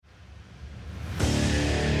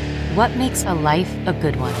What makes a life a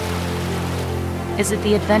good one? Is it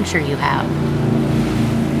the adventure you have?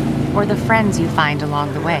 Or the friends you find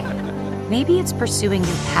along the way? Maybe it's pursuing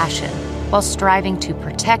your passion while striving to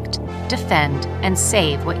protect, defend, and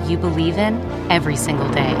save what you believe in every single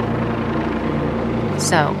day.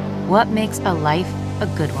 So, what makes a life a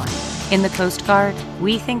good one? In the Coast Guard,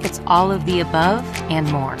 we think it's all of the above and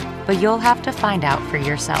more, but you'll have to find out for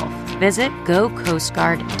yourself. Visit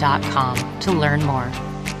gocoastguard.com to learn more.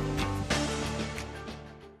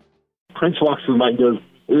 Prince walks through the mic and goes,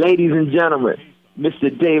 "Ladies and gentlemen,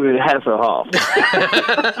 Mr. David Hasselhoff."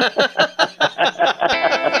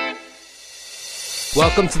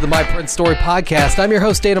 Welcome to the My Prince Story podcast. I'm your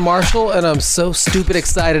host, Dana Marshall, and I'm so stupid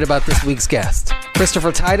excited about this week's guest.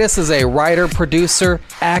 Christopher Titus is a writer, producer,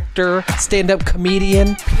 actor, stand-up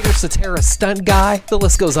comedian, Peter Cetera stunt guy. The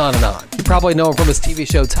list goes on and on. You probably know him from his TV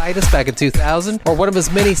show Titus back in 2000, or one of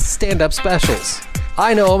his many stand-up specials.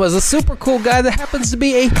 I know him as a super cool guy that happens to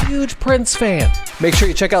be a huge Prince fan. Make sure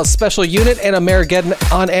you check out Special Unit and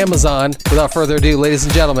Amerigeddon on Amazon. Without further ado, ladies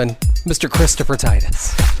and gentlemen, Mr. Christopher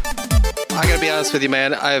Titus. I gotta be honest with you,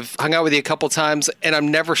 man. I've hung out with you a couple times, and I'm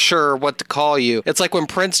never sure what to call you. It's like when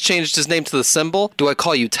Prince changed his name to the symbol. Do I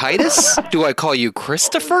call you Titus? Do I call you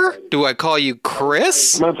Christopher? Do I call you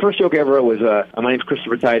Chris? My first joke I ever wrote was, "My name's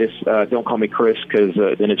Christopher Titus. Don't call me Chris, because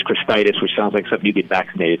then it's Christitis, which sounds like something you get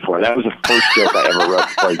vaccinated for." That was the first joke I ever wrote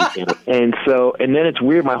before I became it. And then it's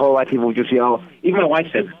weird. My whole life, people would just yell. Even my wife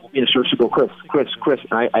says, "In a search, she'll go Chris, Chris, Chris,"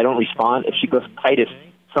 and I don't respond. If she goes Titus,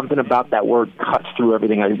 something about that word cuts through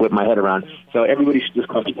everything I whip my head around. So everybody should just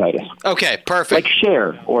call me Titus. Okay, perfect. Like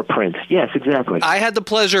Cher or Prince. Yes, exactly. I had the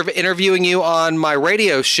pleasure of interviewing you on my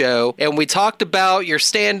radio show, and we talked about your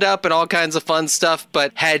stand-up and all kinds of fun stuff,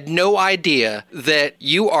 but had no idea that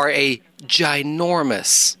you are a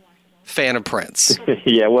ginormous fan of Prince.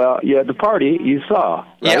 Yeah, well, the party you saw,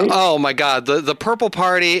 right? Yeah, oh my God, the Purple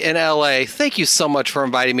Party in LA. Thank you so much for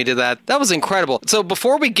inviting me to that. That was incredible. So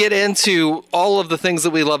before we get into all of the things that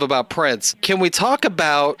we love about Prince, can we talk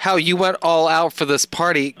about how you went all out for this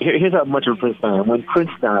party? Here's how much of a Prince fan I am. When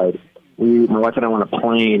Prince died, my wife and I were on a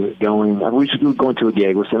plane going. We were going to a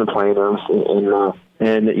gig. We're sitting in a plane,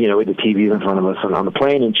 and with the TVs in front of us on the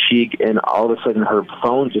plane, and all of a sudden her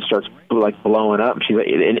phone just starts blowing up. And she's like,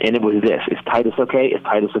 and it was this: "Is Titus okay? Is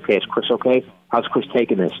Titus okay? Is Chris okay? How's Chris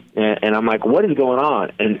taking this?" And I'm like, "What is going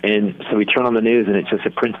on?" And so we turn on the news, and it just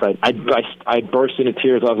said Prince died. I burst into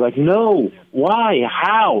tears. I was like, "No, why?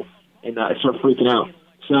 How?" And I started freaking out.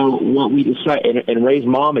 So what we decided, and Ray's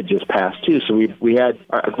mom had just passed too. So we had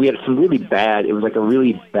some really bad. It was like a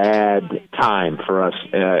really bad time for us,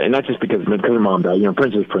 and not just because her mom died.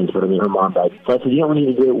 Prince is Prince, but her mom died. So I said, we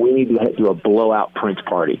need to do? We need to do a blowout Prince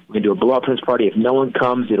party. We're gonna do a blowout Prince party. If no one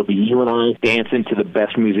comes, it'll be you and I dancing to the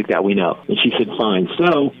best music that we know. And she said, fine.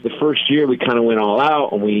 So the first year we kind of went all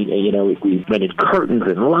out, and we rented curtains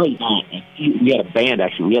and lights. We had a band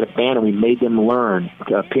actually. We had a band, and we made them learn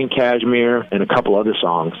Pink Cashmere and a couple other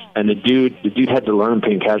songs. And the dude had to learn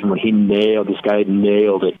Pink Cashmere. This guy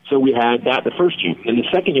nailed it. So we had that the first year. And the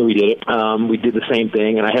second year we did it, we did the same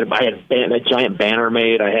thing. And I had a giant banner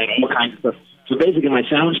made. I had all kinds of stuff. So basically, my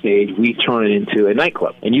soundstage, we turned it into a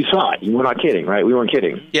nightclub. And you saw it. You were not kidding, right? We weren't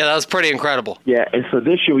kidding. Yeah, that was pretty incredible. Yeah, and so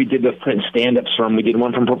this year we did the Prince stand-ups we did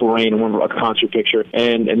one from Purple Rain and one from a concert picture.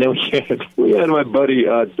 And then we had my buddy,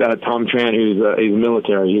 Tom Tran, he's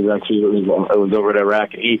military. He was over at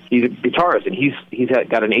Iraq. He's a guitarist, and he's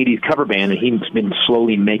got an 80s cover band, and he's been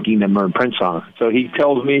slowly making them learn Prince songs. So he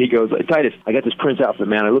tells me, he goes, "Titus, I got this Prince outfit,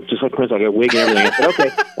 man. I look just like Prince. I got a wig and everything." I said, "Okay,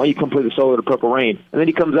 why don't you come play the solo to Purple Rain?" And then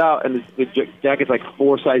he comes out, and the jacket's like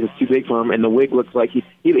 4 sizes too big for him, and the wig looks like he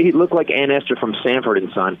looked like Ann Esther from Sanford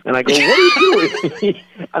and Son. And I go, "What are you doing?"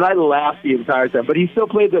 And I laughed the entire time, but he still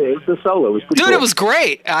played the solo. It was pretty cool. It was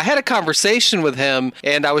great. I had a conversation with him,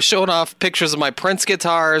 and I was showing off pictures of my Prince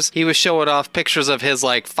guitars. He was showing off pictures of his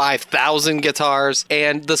 5,000 guitars,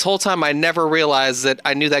 and this whole time I never realized that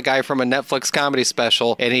I knew that guy from a Netflix comedy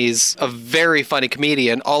special, and he's a very funny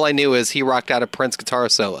comedian. All I knew is he rocked out a Prince guitar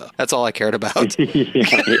solo. That's all I cared about.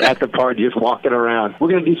 Yeah, at the party, just walking around. We're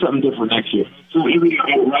going to do something different next year. So here we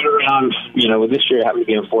go, right around, this year it happened to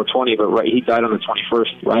be on 420, but he died on the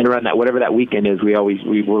 21st, right around that, whatever that weekend is, we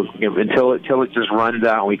were, until it just runs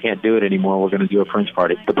out and we can't do it anymore, we're going to do a Prince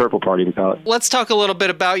party, the Purple Party we call it. Let's talk a little bit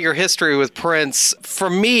about your history with Prince. For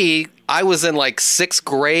me, I was in 6th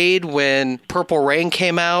grade when Purple Rain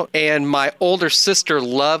came out, and my older sister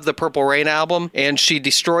loved the Purple Rain album, and she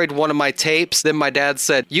destroyed one of my tapes. Then my dad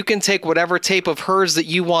said, "You can take whatever tape of hers that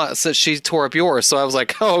you want," since she tore up yours. So I was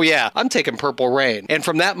like, "Oh yeah, I'm taking Purple Purple Rain. And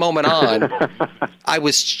from that moment on, I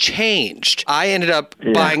was changed. I ended up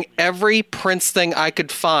buying every Prince thing I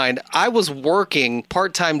could find. I was working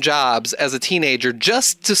part-time jobs as a teenager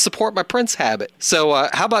just to support my Prince habit. So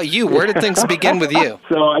how about you? Where did things begin with you?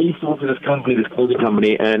 So I used to work for this clothing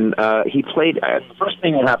company, and he played, the first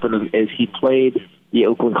thing that happened is he played the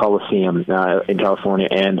Oakland Coliseum in California,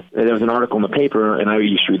 and there was an article in the paper, and I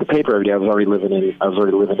used to read the paper every day. I was already living in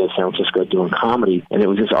San Francisco doing comedy, and it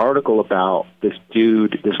was this article about this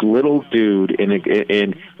little dude, and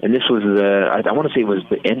this was I want to say it was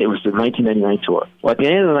the 1999 tour. Well, at the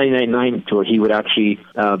end of the 1999 tour, he would actually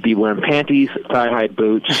be wearing panties, thigh-high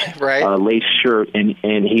boots, right. Lace shirt, and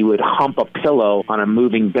he would hump a pillow on a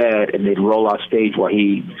moving bed, and they'd roll off stage while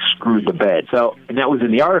he screwed the bed. So, and that was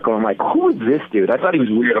in the article. I'm like, who is this dude? I thought he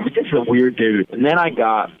was weird. I'm like, this is a weird dude. And then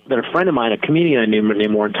a friend of mine, a comedian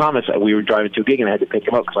named Warren Thomas, we were driving to a gig, and I had to pick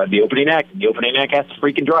him up because I had the opening act, and the opening act has to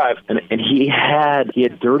freaking drive. And he had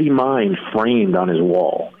Dirty Mind framed on his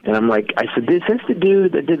wall. And I'm like, I said, is this the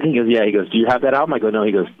dude that did? He goes, yeah. He goes, do you have that album? I go, no.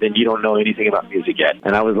 He goes, then you don't know anything about music yet.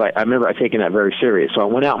 And I was like, I remember I taking that very serious. So I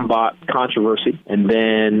went out and bought Controversy, and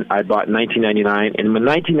then I bought 1999. And when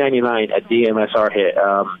 1999 at DMSR hit,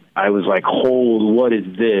 I was like, hold, what is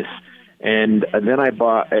this? And then I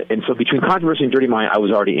bought, and so between Controversy and Dirty Mind, I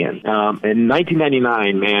was already in. In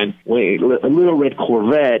 1999, man, a Little Red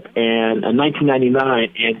Corvette, and a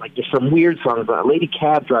 1999, and like there's some weird songs, a Lady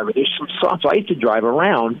Cab Driver, there's some songs. So I used to drive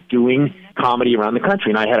around doing comedy around the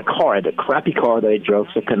country, and I had a car. I had a crappy car that I drove,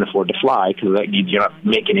 so I couldn't afford to fly because you're not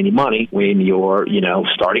making any money when you're,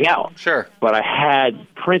 starting out. Sure. But I had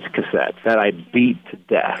Prince cassettes that I beat to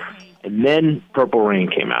death. And then Purple Rain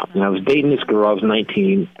came out. And I was dating this girl. I was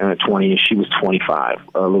 19, 20, and she was 25,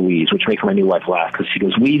 Louise, which makes my new wife laugh because she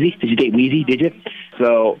goes, Wheezy? Did you date Wheezy? Did you?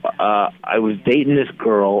 So I was dating this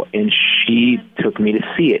girl, and she took me to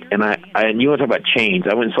see it. And you want to talk about change.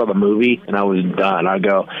 I went and saw the movie, and I was done. I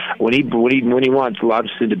go, when he wants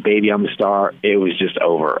Lobster to Baby, I'm a Star, it was just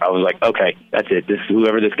over. I was like, okay, that's it.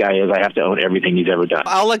 Whoever this guy is, I have to own everything he's ever done.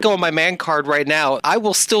 I'll let go of my man card right now. I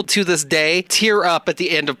will still, to this day, tear up at the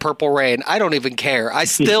end of Purple Rain. I don't even care. I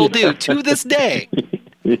still do, to this day.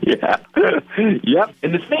 Yeah. Yep.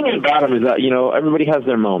 And the thing about them is that, everybody has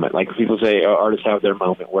their moment. Like people say, artists have their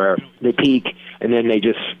moment where they peak and then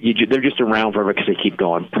they're just around forever because they keep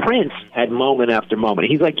going. Prince had moment after moment.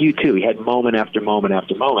 He's like you too. He had moment after moment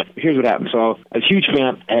after moment. Here's what happened. So I was a huge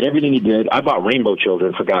fan, had everything he did. I bought Rainbow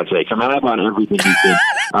Children, for God's sake. I bought everything he did.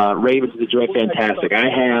 Ravens is a joy, fantastic. I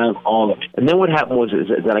have all of it. And then what happened was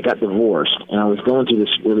that I got divorced, and I was going through this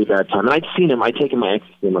really bad time. And I'd seen him. I'd taken my ex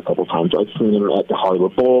to see him a couple times. I'd seen him at the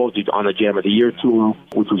Hollywood Bowl, on the Jam of the Year tour,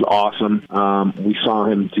 which was awesome. We saw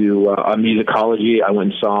him do a musicology. I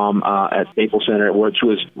went and saw him at Staples Center, which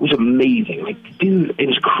was amazing. Like, dude, it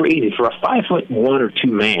was crazy for a 5'1" or 2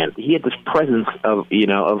 man. He had this presence of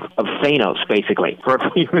Thanos, basically.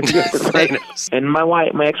 Thanos. And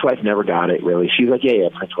my ex-wife never got it really. She was like, yeah,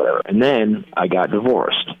 Prince, whatever. And then I got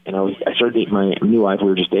divorced, and I started dating my new wife. We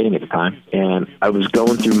were just dating at the time, and I was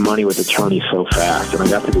going through money with attorneys so fast, and I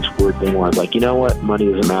got to this weird thing where I was like, you know what, money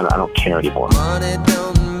doesn't matter. I don't care anymore. Money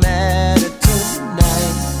don't matter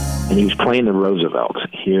tonight. And he was playing the Roosevelt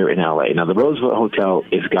here in L.A. Now, the Roosevelt Hotel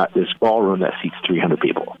has got this ballroom that seats 300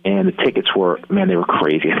 people. And the tickets were, man, they were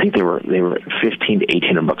crazy. I think they were $1,500 to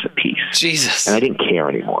 $1,800 a piece. Jesus. And I didn't care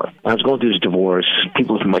anymore. I was going through this divorce.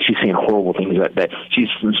 People, she's saying horrible things that she's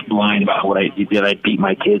blind about what I did. I beat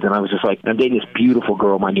my kids. And I was just like, I'm dating this beautiful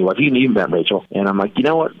girl, my new wife. You met Rachel. And I'm like, you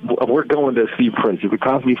know what? We're going to see Prince. If it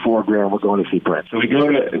costs me $4,000, we're going to see Prince. So we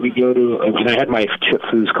go to, and I had my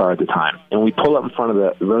Foos car at the time. And we pull up in front of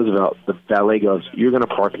the Roosevelt. The valet goes, you're going to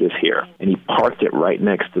park this here. And he parked it right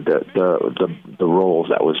next to the Rolls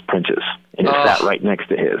that was Prince's. And it sat right next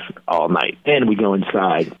to his all night. And we go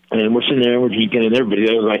inside, and we're sitting there, and we're drinking, and everybody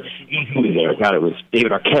there was like, who was there? God, it was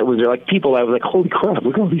David Arquette was there. Like, people, I was like, holy crap,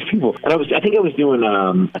 look at all these people. And I think I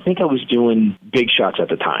was doing Big Shots at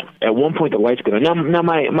the time. At one point, the lights go down. Now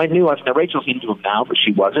my new wife, now Rachel's into them now, but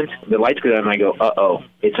she wasn't. The lights go down, and I go, uh-oh,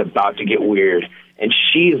 it's about to get weird. And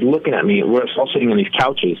she is looking at me. We're all sitting on these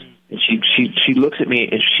couches. And she looks at me,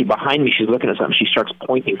 and behind me, she's looking at something. She starts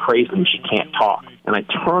pointing crazy, and she can't talk. And I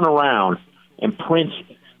turn around, and Prince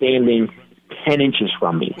standing 10 inches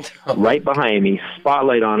from me, right behind me,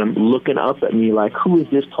 spotlight on him, looking up at me like, who is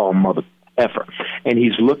this tall mother effer? And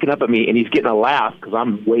he's looking up at me, and he's getting a laugh because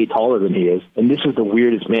I'm way taller than he is. And this is the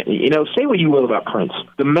weirdest man. Say what you will about Prince.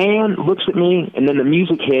 The man looks at me, and then the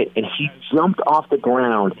music hit, and he jumped off the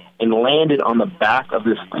ground and landed on the back of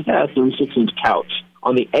this 36-inch couch,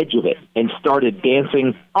 on the edge of it, and started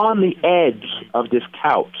dancing on the edge of this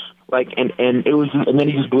couch Like, and it was, and then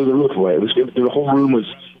he just blew the roof away. The whole room was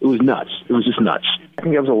nuts. It was just nuts. I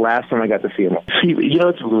think that was the last time I got to see him. You know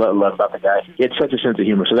what's love about the guy? He had such a sense of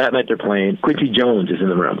humor. So that night they're playing. Quincy Jones is in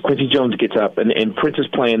the room. Quincy Jones gets up, and Prince is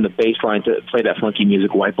playing the bass line to play that funky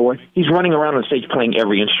music, White Boy. He's running around on stage playing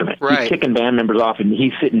every instrument. Right. He's kicking band members off, and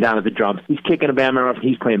he's sitting down at the drums. He's kicking a band member off, and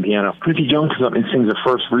he's playing piano. Quincy Jones comes up and sings the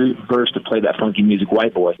first verse to play that funky music,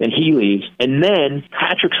 White Boy. And he leaves. And then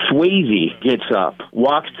Patrick Swayze gets up,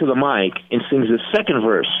 walks to the mic, and sings the second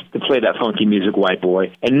verse to play that funky music, White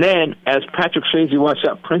Boy. And then, as Patrick Swayze walks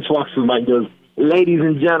up, Prince walks to the mic and goes, "Ladies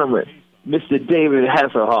and gentlemen, Mr. David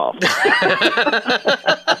Hasselhoff."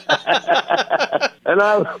 And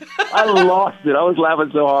I lost it. I was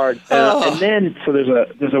laughing so hard. And then, so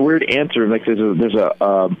there's a weird answer. Like there's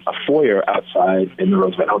a foyer outside in the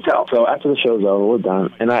Roosevelt Hotel. So after the show's over, we're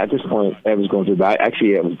done. And at this point, I was going through that.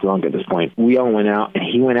 Actually, I was drunk at this point. We all went out, and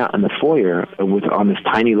he went out in the foyer on this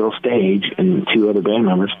tiny little stage and 2 other band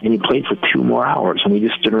members, and he played for 2 more hours. And we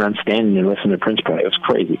just stood around standing and listened to Prince play. It was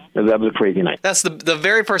crazy. That was a crazy night. That's the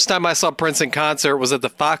very first time I saw Prince in concert was at the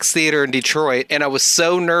Fox Theater in Detroit, and I was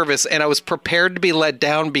so nervous, and I was prepared to be let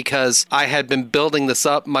down because I had been building this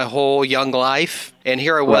up my whole young life. And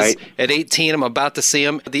here I was at 18. I'm about to see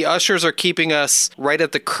him. The ushers are keeping us right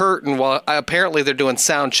at the curtain while apparently they're doing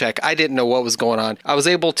sound check. I didn't know what was going on. I was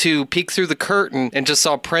able to peek through the curtain and just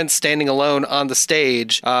saw Prince standing alone on the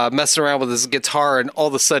stage, messing around with his guitar. And all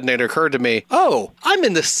of a sudden it occurred to me, oh, I'm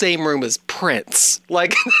in the same room as Prince.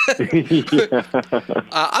 Like,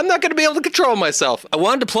 I'm not going to be able to control myself. I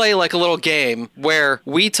wanted to play like a little game where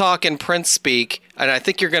we talk and Prince speak. And I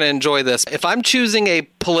think you're going to enjoy this. If I'm choosing a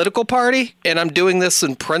political party and I'm doing this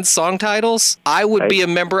in Prince song titles, I would be a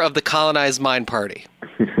member of the Colonized Mind Party.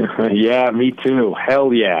 Yeah, me too.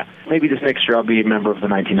 Hell yeah. Maybe this next year I'll be a member of the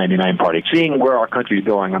 1999 Party. Seeing where our country's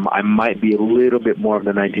going, I might be a little bit more of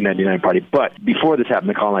the 1999 Party. But before this happened,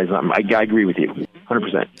 the Colonized, I agree with you,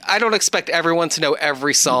 100%. I don't expect everyone to know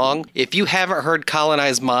every song. If you haven't heard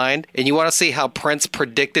Colonized Mind and you want to see how Prince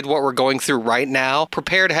predicted what we're going through right now,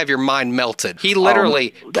 prepare to have your mind melted. He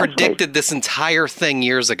literally predicted this entire thing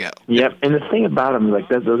years ago. Yep, and the thing about him, like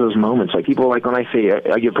those moments, like people like when I say,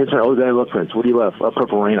 I get Prince, oh, I love Prince. What do you love?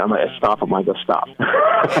 Purple Rain. I'm like, stop. I'm like, go stop.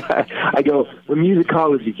 I go, when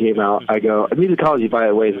Musicology came out, Musicology, by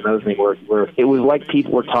the way, is another thing where it was like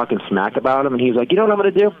people were talking smack about him, and he was like, you know what I'm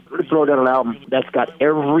going to do? I'm going to throw down an album that's got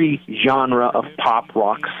every genre of pop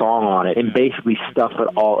rock song on it and basically stuff it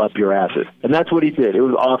all up your asses. And that's what he did. It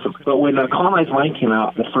was awesome. But when Colonized Mind came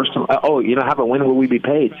out, the first time, how about When Will We Be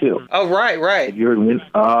Paid, too? Oh, right. You heard When?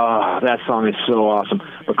 Oh, that song is so awesome.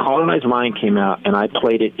 But Colonized Mind came out, and I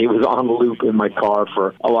played it. It was on loop in my car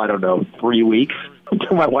for, I don't know, 3 weeks.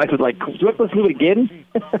 Until my wife was like, do you have to listen to it again?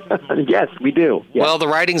 Yes, we do. Yes. Well, the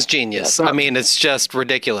writing's genius. I mean, it's just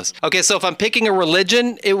ridiculous. Okay, so if I'm picking a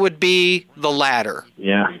religion, it would be the latter.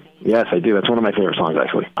 Yeah. Yes, I do. That's one of my favorite songs,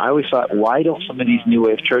 actually. I always thought, why don't some of these new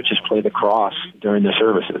wave churches play the cross during their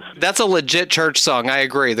services? That's a legit church song. I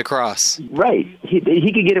agree. The cross. Right. He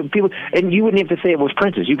could get it. People, and you wouldn't have to say it was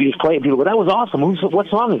Prince's. You could just play it. People go, that was awesome. What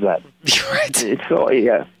song is that? Right. It's so,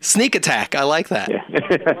 yeah. Sneak Attack. I like that.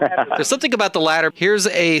 Yeah. There's something about the latter. Here's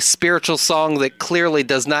a spiritual song that clearly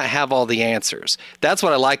does not have all the answers. That's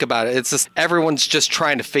what I like about it. It's just everyone's just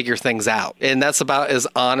trying to figure things out. And that's about as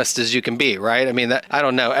honest as you can be, right? I mean, I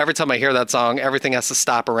don't know. Every time I hear that song, everything has to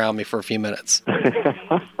stop around me for a few minutes.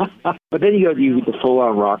 But then you get the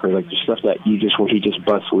full-on rocker, like the stuff that where he just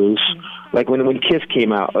busts loose. Like when Kiss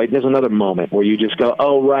came out, like there's another moment where you just go,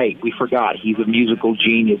 oh, right, we forgot. He's a musical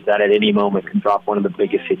genius that at any moment can drop one of the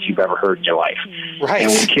biggest hits you've ever heard in your life. Right.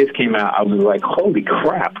 And when Kiss came out, I was like, holy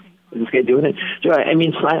crap, is this guy doing it? So, I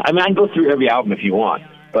mean, I can go through every album if you want.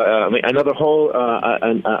 But another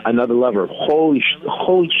Lover. Holy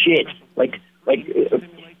shit. Like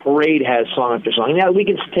Parade has song after song. Now we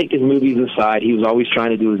can take his movies aside. He was always trying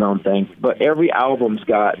to do his own thing. But every album's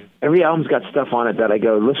got stuff on it that I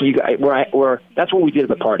go, listen, you guys, where that's what we did at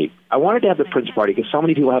the party. I wanted to have the Prince party because so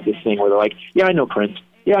many people have this thing where they're like, yeah, I know Prince.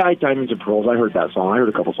 Yeah, I Diamonds and Pearls. I heard that song. I heard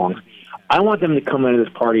a couple songs. I want them to come into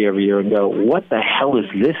this party every year and go, what the hell is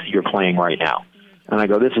this you're playing right now? And I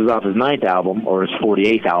go, this is off his 9th album or his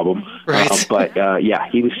 48th album. Right.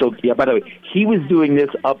 He was still, by the way, he was doing this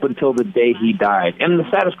up until the day he died. And the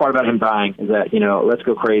saddest part about him dying is that, Let's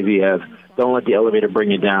Go Crazy as Don't Let the Elevator Bring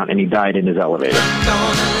You Down, and he died in his elevator.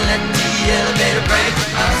 Don't let the elevator break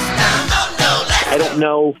us down. No, let's I don't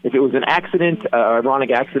know if it was an accident,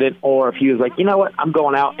 ironic accident, or if he was like, you know what, I'm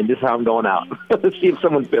going out, and this is how I'm going out. Let's see if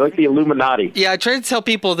someone's like the Illuminati. Yeah, I try to tell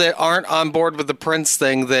people that aren't on board with the Prince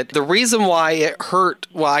thing that the reason why it hurt,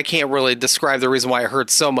 well, I can't really describe the reason why it hurt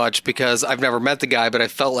so much because I've never met the guy, but I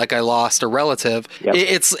felt like I lost a relative. Yep.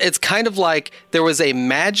 It's kind of like there was a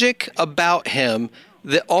magic about him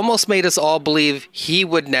that almost made us all believe he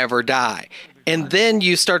would never die. And then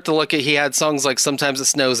you start to look at, he had songs like Sometimes It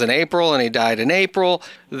Snows in April, and he died in April.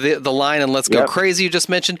 The line in Let's Go Crazy you just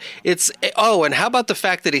mentioned. And how about the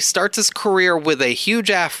fact that he starts his career with a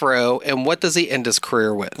huge afro, and what does he end his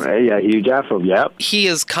career with? Yeah, huge afro, yep. He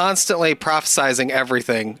is constantly prophesizing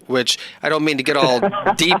everything, which I don't mean to get all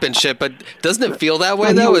deep and shit, but doesn't it feel that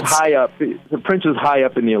way, though? It's high up. The Prince was high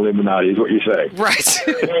up in the Illuminati, is what you're saying.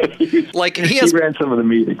 Right. Like he ran some of the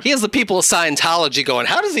meetings. He has the people of Scientology going,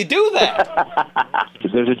 how does he do that?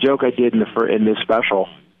 There's a joke I did in this special,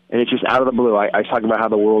 and it's just out of the blue. I talk about how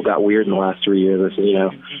the world got weird in the last 3 years.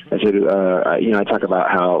 I talk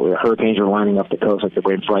about how hurricanes are lining up the coast like the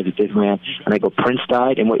rainflies at Disneyland, and I go, Prince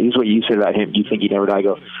died, and here's what you said about him. You think he never died?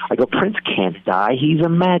 I go, Prince can't die. He's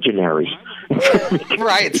imaginary.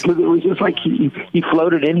 Right. Because it was just like he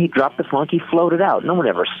floated in, he dropped the funk, he floated out. No one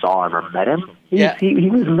ever saw him or met him. He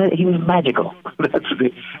was magical.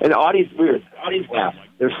 And the audience, weird. The audience laughed.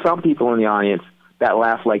 There's some people in the audience that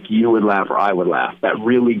laugh like you would laugh or I would laugh, that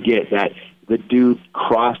really get that the dude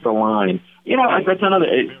crossed the line. You know, that's another.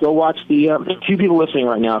 Go watch the few people listening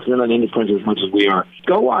right now. If you're not into Prince as much as we are,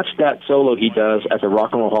 go watch that solo he does at the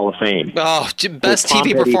Rock and Roll Hall of Fame. Oh, best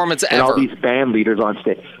TV performance ever! And all these band leaders on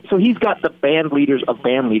stage. So he's got the band leaders of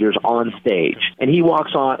band leaders on stage, and he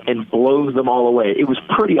walks on and blows them all away. It was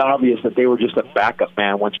pretty obvious that they were just a backup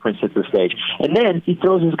band once Prince hit the stage, and then he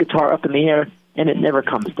throws his guitar up in the air. And it never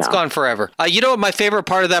comes down. It's gone forever. You know what my favorite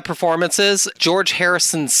part of that performance is? George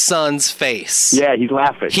Harrison's son's face. Yeah, he's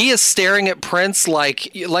laughing. He is staring at Prince like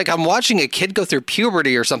I'm watching a kid go through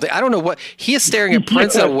puberty or something. I don't know what. He is staring at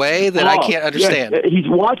Prince in a way that I can't understand. Yeah. He's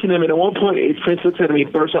watching him, and at one point, Prince looks at him, he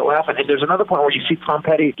bursts out laughing. And there's another point where you see Tom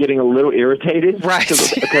Petty getting a little irritated. Right.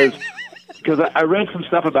 Because I read some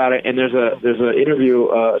stuff about it, and there's an interview,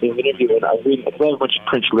 and I read a bunch of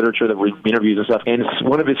Prince literature that interviews and stuff. And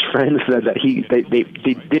one of his friends said that they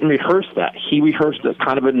didn't rehearse that. He rehearsed a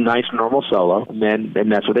kind of a nice normal solo, and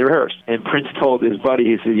that's what they rehearsed. And Prince told his buddy,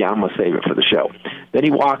 he said, "Yeah, I'm gonna save it for the show." Then he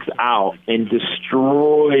walks out and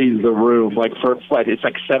destroys the room like for a flight. It's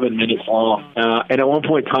like 7 minutes long. And at one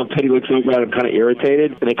point, Tom Petty looks over at him, kind of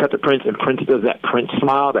irritated, and they cut to Prince, and Prince does that Prince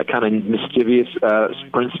smile, that kind of mischievous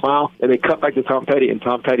Prince smile, and they cut back to Tom Petty, and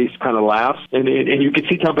Tom Petty kind of laughs, and you can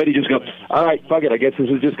see Tom Petty just go, "All right, fuck it. I guess this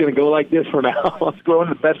is just going to go like this for now." It's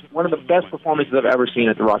one of the best performances I've ever seen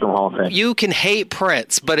at the Rock and Roll Hall of Fame. You can hate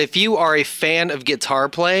Prince, but if you are a fan of guitar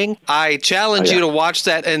playing, I challenge you to watch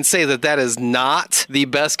that and say that is not the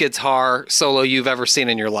best guitar solo you've ever seen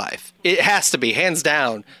in your life. It has to be, hands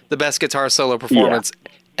down, the best guitar solo performance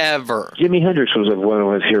ever. Jimi Hendrix was one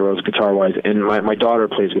of his heroes guitar-wise, and my daughter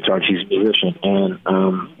plays guitar, and she's a musician, and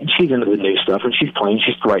she's into the new stuff, and she's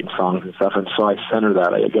writing songs and stuff, and so I sent her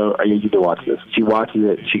that. I go, "You need to watch this." She watches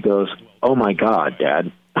it, she goes, "Oh my God,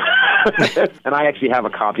 Dad." And I actually have a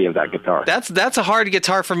copy of that guitar. That's a hard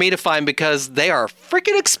guitar for me to find because they are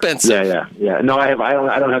freaking expensive. Yeah. No, I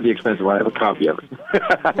don't have the expensive one. I have a copy of it.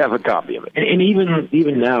 I have a copy of it. And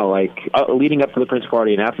even now, like leading up to the Prince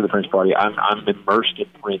party and after the Prince party, I'm immersed in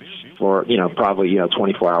Prince for probably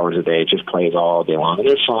 24 hours a day. It just plays all day long. And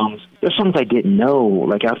there's songs I didn't know,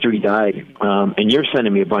 like after he died. And you're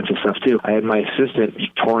sending me a bunch of stuff too. I had my assistant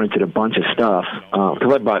torrented a bunch of stuff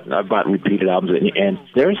because I bought repeated albums, and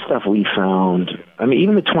there's stuff we found. I mean,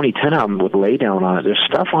 even the 2010 album with Lay Down on it, there's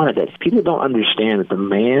stuff on it that people don't understand, that the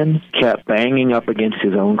man kept banging up against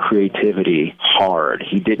his own creativity hard.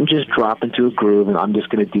 He didn't just drop into a groove and I'm just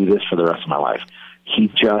going to do this for the rest of my life. He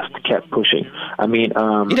just kept pushing. I mean,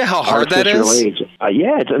 you know how hard that is? Age,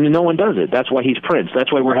 no one does it. That's why he's Prince.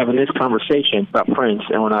 That's why we're having this conversation about Prince,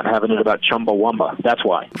 and we're not having it about Chumbawamba. That's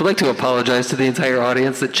why. I'd like to apologize to the entire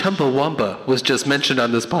audience that Chumbawamba was just mentioned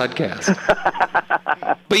on this podcast.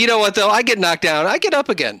 But you know what, though? I get knocked down. I get up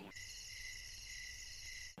again.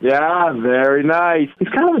 Yeah, very nice. He's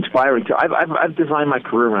kind of inspiring, too. I've designed my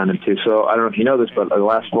career around him, too. So I don't know if you know this, but the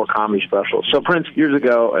last 4 comedy specials. So Prince, years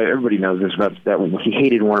ago, everybody knows this, about that he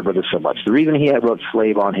hated Warner Brothers so much. The reason he had wrote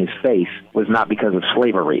Slave on his face was not because of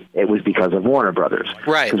slavery. It was because of Warner Brothers.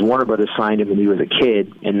 Right. Because Warner Brothers signed him when he was a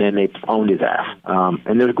kid, and then they owned his ass.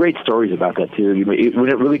 And there's great stories about that, too. When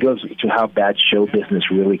it really goes to how bad show business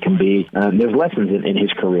really can be, there's lessons in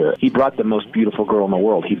his career. He brought the most beautiful girl in the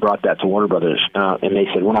world. He brought that to Warner Brothers, and they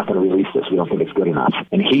said, we're not going to release this. We don't think it's good enough.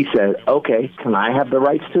 And he said, okay, can I have the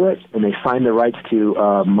rights to it? And they signed the rights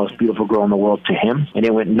to Most Beautiful Girl in the World to him, and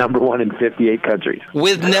it went number 1 in 58 countries.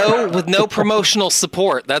 With no promotional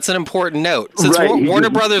support. That's an important note. Since Right. Warner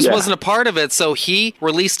Brothers wasn't a part of it, so he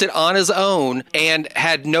released it on his own and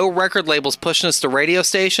had no record labels pushing us to radio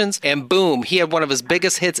stations, and boom, he had one of his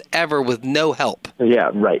biggest hits ever with no help. Yeah,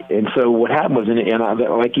 right. And so what happened was,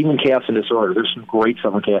 like even Chaos and Disorder, there's some great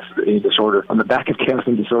stuff on Chaos and Disorder. On the back of Chaos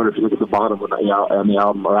and Disorder, if you look at the bottom on the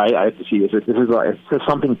album, or I have to see this, it says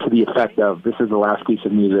something to the effect of, this is the last piece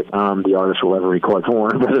of music the artist will ever record for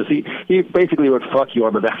Warner Brothers. He basically would fuck you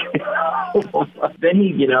on the back. Then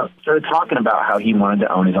he, started talking about how he wanted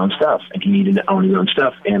to own his own stuff, and he needed to own his own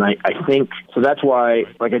stuff. And I think, so that's why,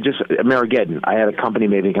 Amerigeddon, I had a company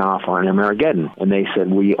making an offer on Amerigeddon, and they said,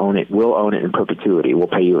 we'll own it in perpetuity. We'll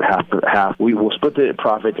pay you half. We will split the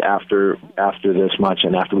profits after this much,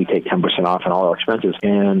 and after we take 10% off and all our expenses.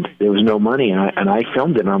 And there was no money, and I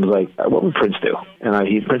filmed it, and I was like, what would Prince do?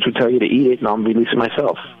 And Prince would tell you to eat it, and I'll release it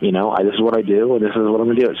myself. This is what I do, and this is what I'm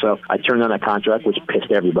going to do. So I turned down that contract, which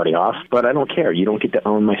pissed everybody off. But I don't care. You don't get to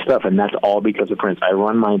own my stuff, and that's all because of Prince. I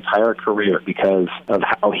run my entire career because of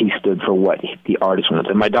how he stood for what the artist wants.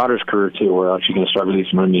 And my daughter's career, too, we're actually going to start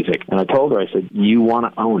releasing my music. And I told her, I said, you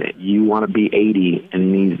want to own it. You want to be 80,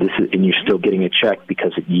 and you're still getting a check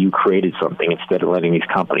because you created something instead of letting these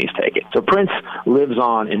companies take it. So Prince lives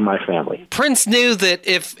on in my family. Prince knew that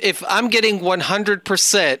if I'm getting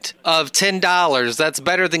 100% of $10, that's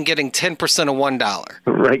better than getting 10% of $1.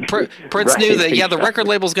 Right. Prince knew that, the record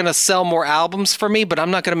label's going to sell more albums for me, but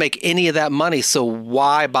I'm not going to make any of that money, so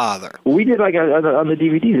why bother? We did on the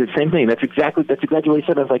DVDs, the same thing. That's exactly what he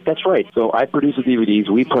said. I was like, that's right. So I produce the DVDs,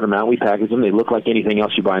 we put them out, we package them, they look like anything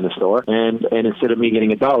else you buy in the store, and instead of me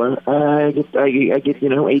getting $1, I get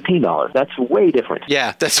 $18. That's way different.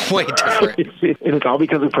 Yeah, that's way different. And it's all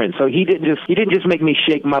because of Prince. So he didn't just make me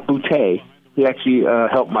shake my bootay. He actually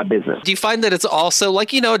helped my business. Do you find that it's also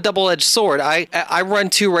a double-edged sword? I run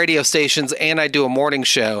 2 radio stations and I do a morning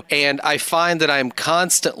show, and I find that I'm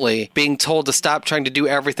constantly being told to stop trying to do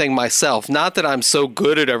everything myself. Not that I'm so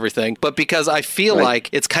good at everything, but because I feel like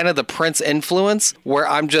it's kind of the Prince influence where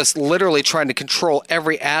I'm just literally trying to control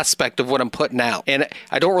every aspect of what I'm putting out. And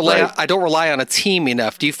I don't rely on a team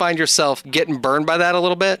enough. Do you find yourself getting burned by that a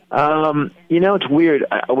little bit? It's weird.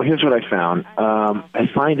 Here's what I found. I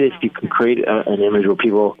find if you can create an image where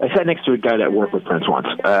people... I sat next to a guy that worked with Prince once.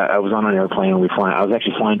 I was on an airplane and I was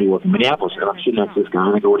actually flying to work in Minneapolis, and I'm sitting next to this guy,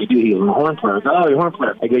 and I go, what do you do? He goes, I'm a horn player. I go, oh, you're a horn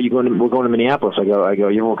player. I go, we're going to Minneapolis. I go,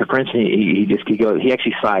 you work with Prince? And he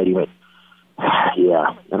actually sighed. He went,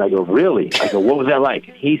 yeah. And I go, really? I go, what was that like?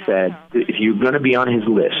 He said, if you're going to be on his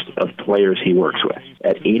list of players he works with,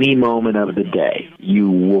 at any moment of the day, you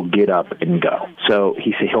will get up and go. So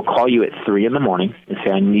he said he'll call you at 3 a.m. and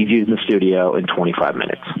say, I need you in the studio in 25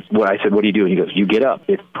 minutes. I said, what do you do? And he goes, you get up.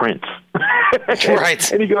 It's Prince.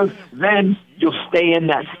 Right. And he goes, then you'll stay in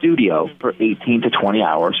that studio for 18 to 20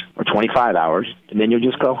 hours or 25 hours, and then you'll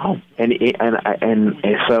just go home. And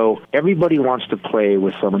so everybody wants to play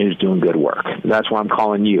with someone who's doing good work. That's why I'm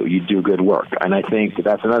calling you. You do good work. And I think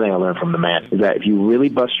that's another thing I learned from the man, is that if you really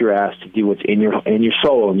bust your ass to do what's in your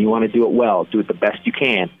soul, and you want to do it well, do it the best you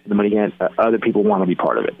can, and then again, other people want to be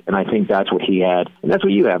part of it. And I think that's what he had, and that's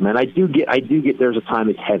what you have, man. I do get there's a time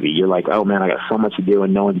it's heavy. You're like, oh man, I got so much to do,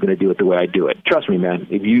 and no one's going to do it the way I do it. Trust me, man.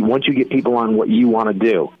 Once you get people on what you want to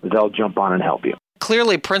do, they'll jump on and help you.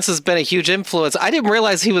 Clearly, Prince has been a huge influence. I didn't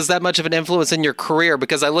realize he was that much of an influence in your career,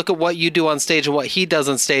 because I look at what you do on stage and what he does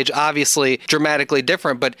on stage, obviously dramatically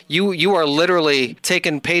different, but you are literally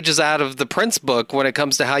taking pages out of the Prince book when it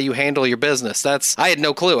comes to how you handle your business. I had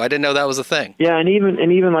no clue. I didn't know that was a thing. Yeah, and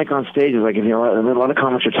even like on stages, like, a lot of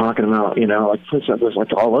comics are talking about, like Prince was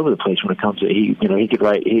like all over the place when it comes to, he could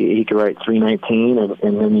write 319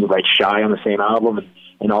 and then he write Shy on the same album,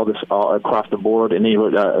 and all this all across the board, and then he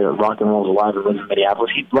wrote Rock and Roll's Alive and lives in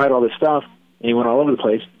Minneapolis. He'd write all this stuff, and he went all over the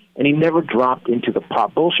place, and he never dropped into the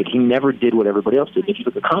pop bullshit. He never did what everybody else did. If you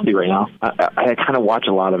look at comedy right now, I kind of watch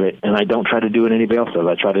a lot of it, and I don't try to do what anybody else does.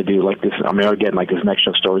 I try to do like this, again, like this next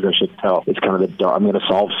show, Stories I Should Tell. It's kind of I'm going to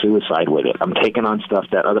solve suicide with it. I'm taking on stuff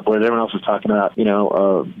that everyone else is talking about,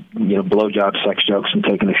 blowjob sex jokes and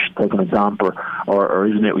taking a dump or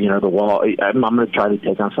isn't it, the wall. I'm going to try to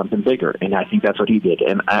take on something bigger, and I think that's what he did.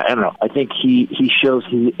 And I don't know. I think he shows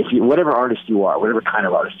whatever artist you are, whatever kind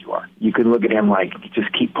of artist you are, you can look at him like,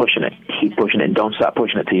 just keep pushing pushing it. Keep pushing it, and don't stop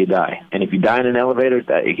pushing it till you die. And if you die in an elevator,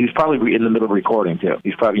 he was probably in the middle of recording, too.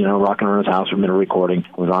 He's probably, rocking around his house for a minute recording,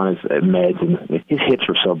 was on his meds, and his hits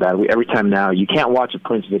were so bad. Every time now, you can't watch a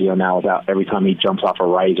Prince video now without every time he jumps off a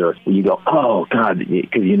riser, you go, oh, God,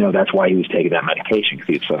 because that's why he was taking that medication, because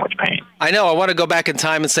he had so much pain. I know. I want to go back in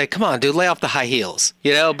time and say, come on, dude, lay off the high heels,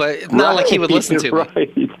 but not like he would listen to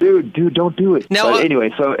me. Dude, don't do it. Now, but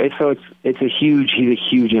anyway, it's a huge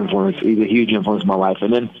influence. He's a huge influence in my life.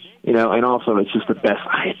 And then, and also it's just the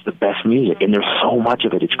best music. And there's so much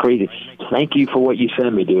of it. It's crazy. Thank you for what you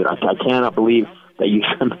sent me, dude. I cannot believe that you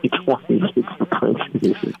sent me 26 Prince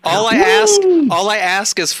music. All I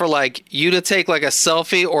ask is for you to take a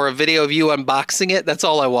selfie or a video of you unboxing it. That's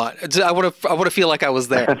all I want. I want to feel like I was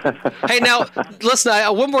there. Hey, now listen.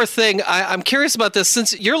 One more thing. I'm curious about this.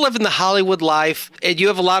 Since you're living the Hollywood life and you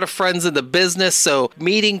have a lot of friends in the business, so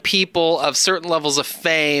meeting people of certain levels of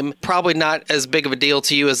fame probably not as big of a deal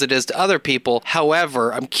to you as it is to other people.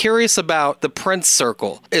 However, I'm curious about the Prince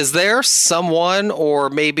circle. Is there someone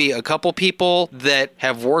or maybe a couple people that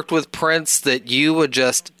have worked with Prince that you would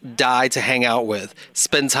just die to hang out with,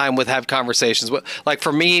 spend time with, have conversations with? Like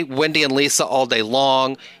for me, Wendy and Lisa all day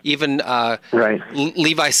long, even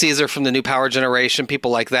Levi Caesar from the New Power Generation,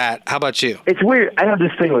 people like that. How about you? It's weird. I have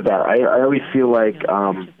this thing with that. I always feel like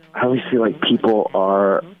people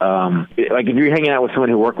are if you're hanging out with someone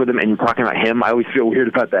who worked with him and you're talking about him, I always feel weird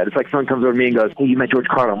about that. It's like someone comes over to me and goes, "Hey, you met George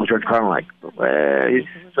Carlin?" I'm George Carlin.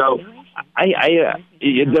 So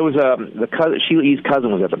there was Sheila E.'s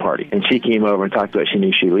cousin was at the party, and she came over and talked about she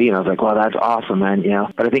knew Sheila E., and I was like, well, that's awesome, man,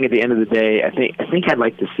 But I think at the end of the day, I think I'd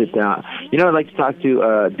like to sit down. I'd like to talk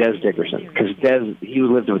to Des Dickerson, because he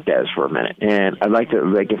lived with Des for a minute, and I'd like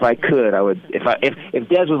to, if I could, I would, if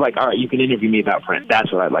Des was like, all right, you can interview me about Prince,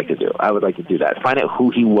 that's what I'd like to do. I would like to do that. Find out who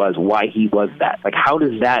he was, why he was that. How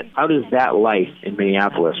does that life in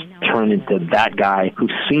Minneapolis turn into that guy who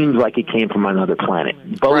seems like he came from another planet?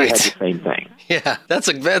 Bowie had the same thing. Yeah, that's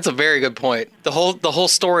a very good point. The whole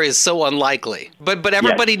story is so unlikely. But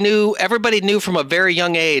everybody knew from a very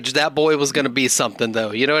young age that boy was going to be something,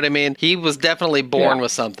 though. You know what I mean? He was definitely born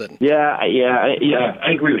with something. Yeah,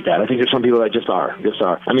 I agree with that. I think there's some people that just are.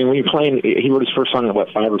 I mean, when you're playing, he wrote his first song at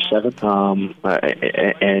 5 or 7,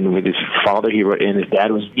 and with his father, he wrote, and his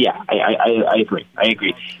dad was. Yeah, I agree.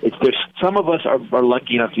 There's some of us are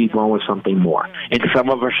lucky enough to be born with something more, and some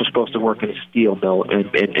of us are supposed to work in a steel mill,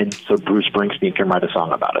 and so Bruce Springsteen can write a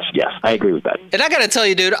song about us. Yes, I agree with that. And I got to tell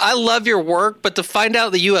you, dude, I love your work, but to find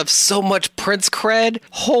out that you have so much Prince cred,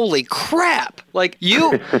 holy crap.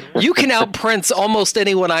 You can out-Prince almost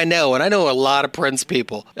anyone I know, and I know a lot of Prince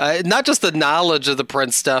people. Not just the knowledge of the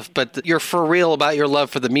Prince stuff, but you're for real about your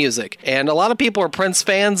love for the music. And a lot of people are Prince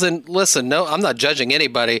fans, and listen, no, I'm not judging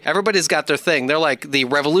anybody. Everybody's got their thing. They're like the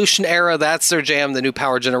Revolution era, that's their jam. The New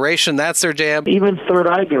Power Generation, that's their jam. Even Third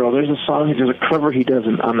Eye Girl, there's a cover he does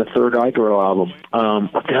on the Third Eye Girl album.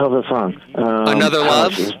 What the hell is that song? Another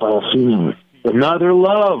Love? Another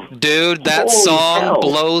Love. Dude, that Holy song hell.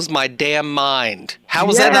 blows my damn mind. How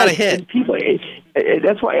was that not a hit?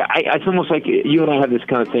 That's why it's almost like you and I have this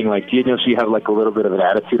kind of thing. So you have a little bit of an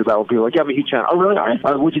attitude about when people are like, yeah, I'm a huge fan. Oh, really? All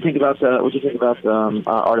right. What'd you think about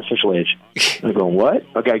Artificial Age? And I go, what?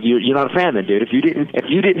 Okay, you're not a fan then, dude. If you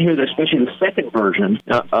didn't hear especially the second version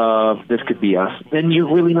of This Could Be Us, then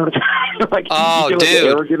you're really not a fan. Oh, dude,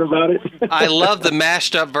 arrogant about it. I love the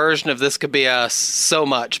mashed up version of This Could Be Us so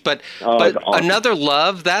much. But awesome. Another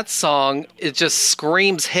Love, that song, it just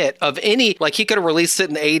screams hit of any. He could have released it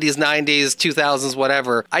in the 80s, 90s, 2000s.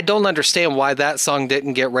 Whatever. I don't understand why that song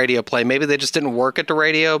didn't get radio play. Maybe they just didn't work at the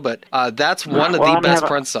radio, but that's one of the best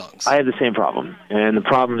Prince songs. I had the same problem, and the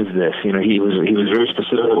problem is this: he was very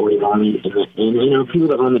specific about what he wanted, and people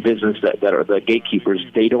that run the business that are the gatekeepers,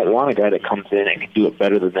 they don't want a guy that comes in and can do it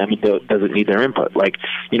better than them and doesn't need their input.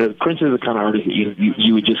 Prince is the kind of artist that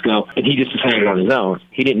you would just go, and he just decided on his own.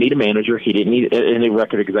 He didn't need a manager. He didn't need any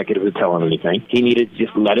record executive to tell him anything. He needed to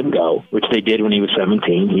just let him go, which they did when he was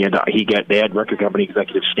 17. They had record company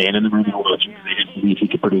executives stand in the room and watch him because they didn't believe he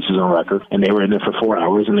could produce his own record, and they were in there for 4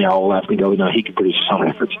 hours, and they all left and go, no, he can produce his own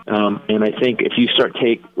records. And I think if you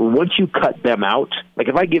once you cut them out,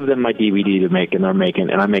 if I give them my DVD to make, and I'm making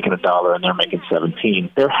 $1 and they're making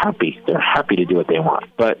 17, they're happy. They're happy to do what they want,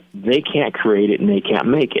 but they can't create it and they can't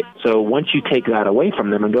make it. So once you take that away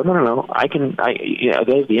from them and go, no,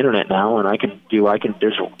 they have the internet now, and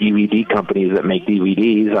there's DVD companies that make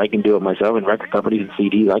DVDs. I can do it myself, and record companies and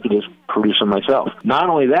CDs. I can just produce them myself. Not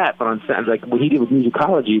only that, but what he did with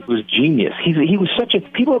musicology was genius. He was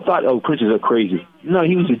people thought, oh, Prince is so crazy. No,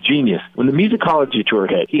 he was a genius. When the musicology tour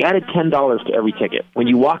hit, he added $10 to every ticket. When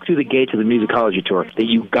you walk through the gates of the musicology tour, that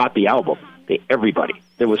you got the album. everybody.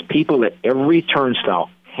 There was people at every turnstile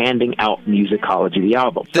handing out Musicology, the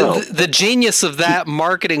album. The genius of that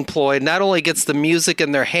marketing ploy not only gets the music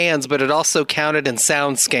in their hands, but it also counted in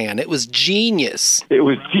SoundScan. It was genius. It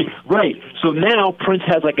was right. So now Prince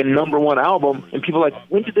has like a #1 album, and people are like,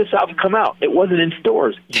 when did this album come out? It wasn't in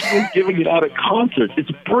stores. He was giving it out at concerts. It's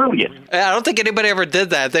brilliant. I don't think anybody ever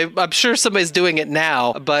did that. I'm sure somebody's doing it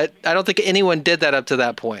now, but I don't think anyone did that up to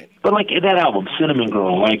that point. But like that album, Cinnamon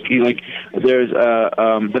Girl, like there's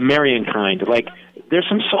The Marion Kind, like there's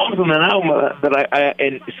some songs on that album that I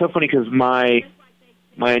and it's so funny because my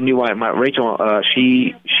new wife, Rachel,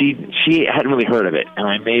 she hadn't really heard of it, and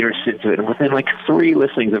I made her sit to it, and within like 3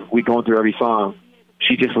 listenings of we going through every song,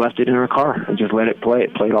 she just left it in her car and just let it play.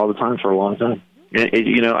 It played all the time for a long time. And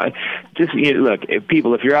look,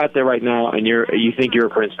 people, if you're out there right now and you think you're a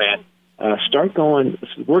Prince fan, start going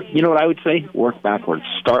work. You know what I would say? Work backwards.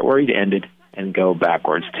 Start where he ended and go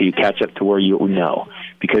backwards till you catch up to where you know,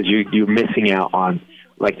 because you're missing out on,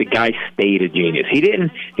 like, the guy stayed a genius. He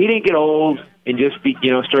didn't get old and just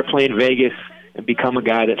start playing Vegas and become a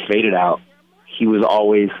guy that faded out. He was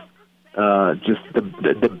always just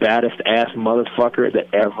the baddest ass motherfucker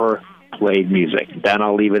that ever played music. Then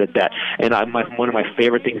I'll leave it at that. And one of my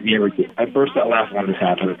favorite things he ever did, I burst out laughing when this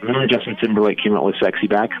happened. Remember Justin Timberlake came out with Sexy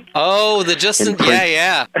Back? Oh, the Justin,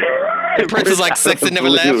 yeah. And Prince is like, Sexy never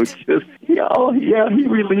left. Yeah, he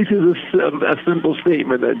releases a simple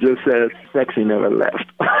statement that just says, Sexy never left.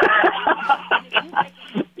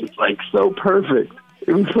 It's like so perfect.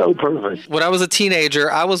 It was so perfect. When I was a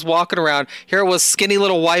teenager, I was walking around. Here it was, skinny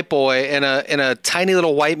little white boy in a tiny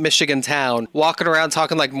little white Michigan town, walking around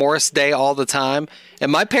talking like Morris Day all the time.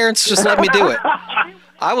 And my parents just let me do it.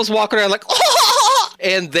 I was walking around like,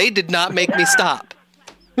 and they did not make me stop.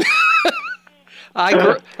 I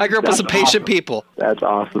grew up with some patient people. That's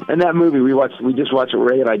awesome. And that movie we just watched it.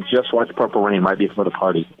 Ray and I just watched Purple Rain right before the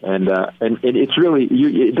party, and it's really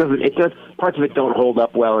it does parts of it don't hold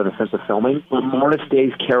up well in a sense of filming. But Morris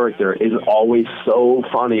Day's character is always so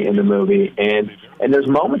funny in the movie, and there's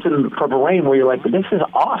moments in Purple Rain where you're like, this is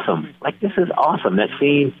awesome. Like, this is awesome. That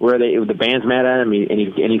scene where the band's mad at him, and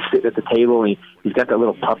he's sitting at the table, and he's got that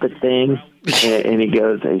little puppet thing, and he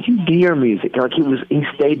goes, "You do your music." Like, he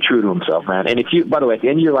stayed true to himself, man. And if you, by the way, at the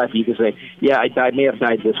end of your life, you can say, yeah, I may have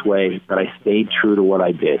died this way, but I stayed true to what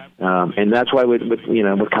I did. And that's why with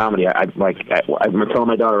comedy, I'm telling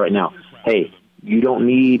my daughter right now, hey, you don't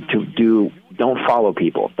need to don't follow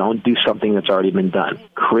people. Don't do something that's already been done.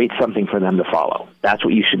 Create something for them to follow. That's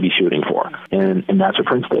what you should be shooting for. And that's what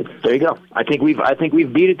Prince did. There you go. I think we've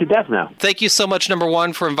beat it to death now. Thank you so much,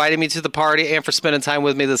 #1, for inviting me to the party and for spending time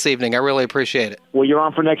with me this evening. I really appreciate it. Well, you're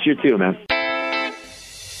on for next year too, man.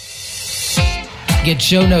 Get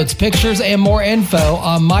show notes, pictures, and more info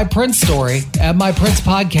on My Prince Story at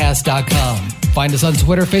myprincepodcast.com. Find us on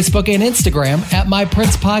Twitter, Facebook, and Instagram at My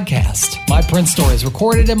Prince Podcast. My Prince Story is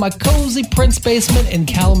recorded in my cozy Prince basement in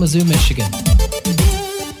Kalamazoo, Michigan.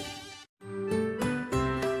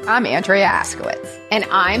 I'm Andrea Askowitz. And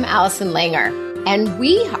I'm Allison Langer. And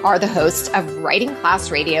we are the hosts of Writing Class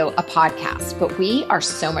Radio, a podcast, but we are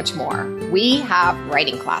so much more. We have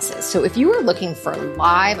writing classes. So if you are looking for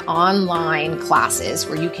live online classes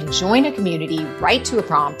where you can join a community, write to a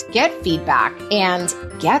prompt, get feedback, and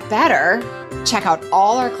get better, check out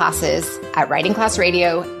all our classes at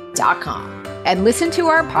writingclassradio.com. And listen to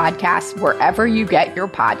our podcast wherever you get your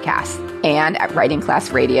podcasts and at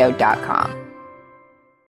writingclassradio.com.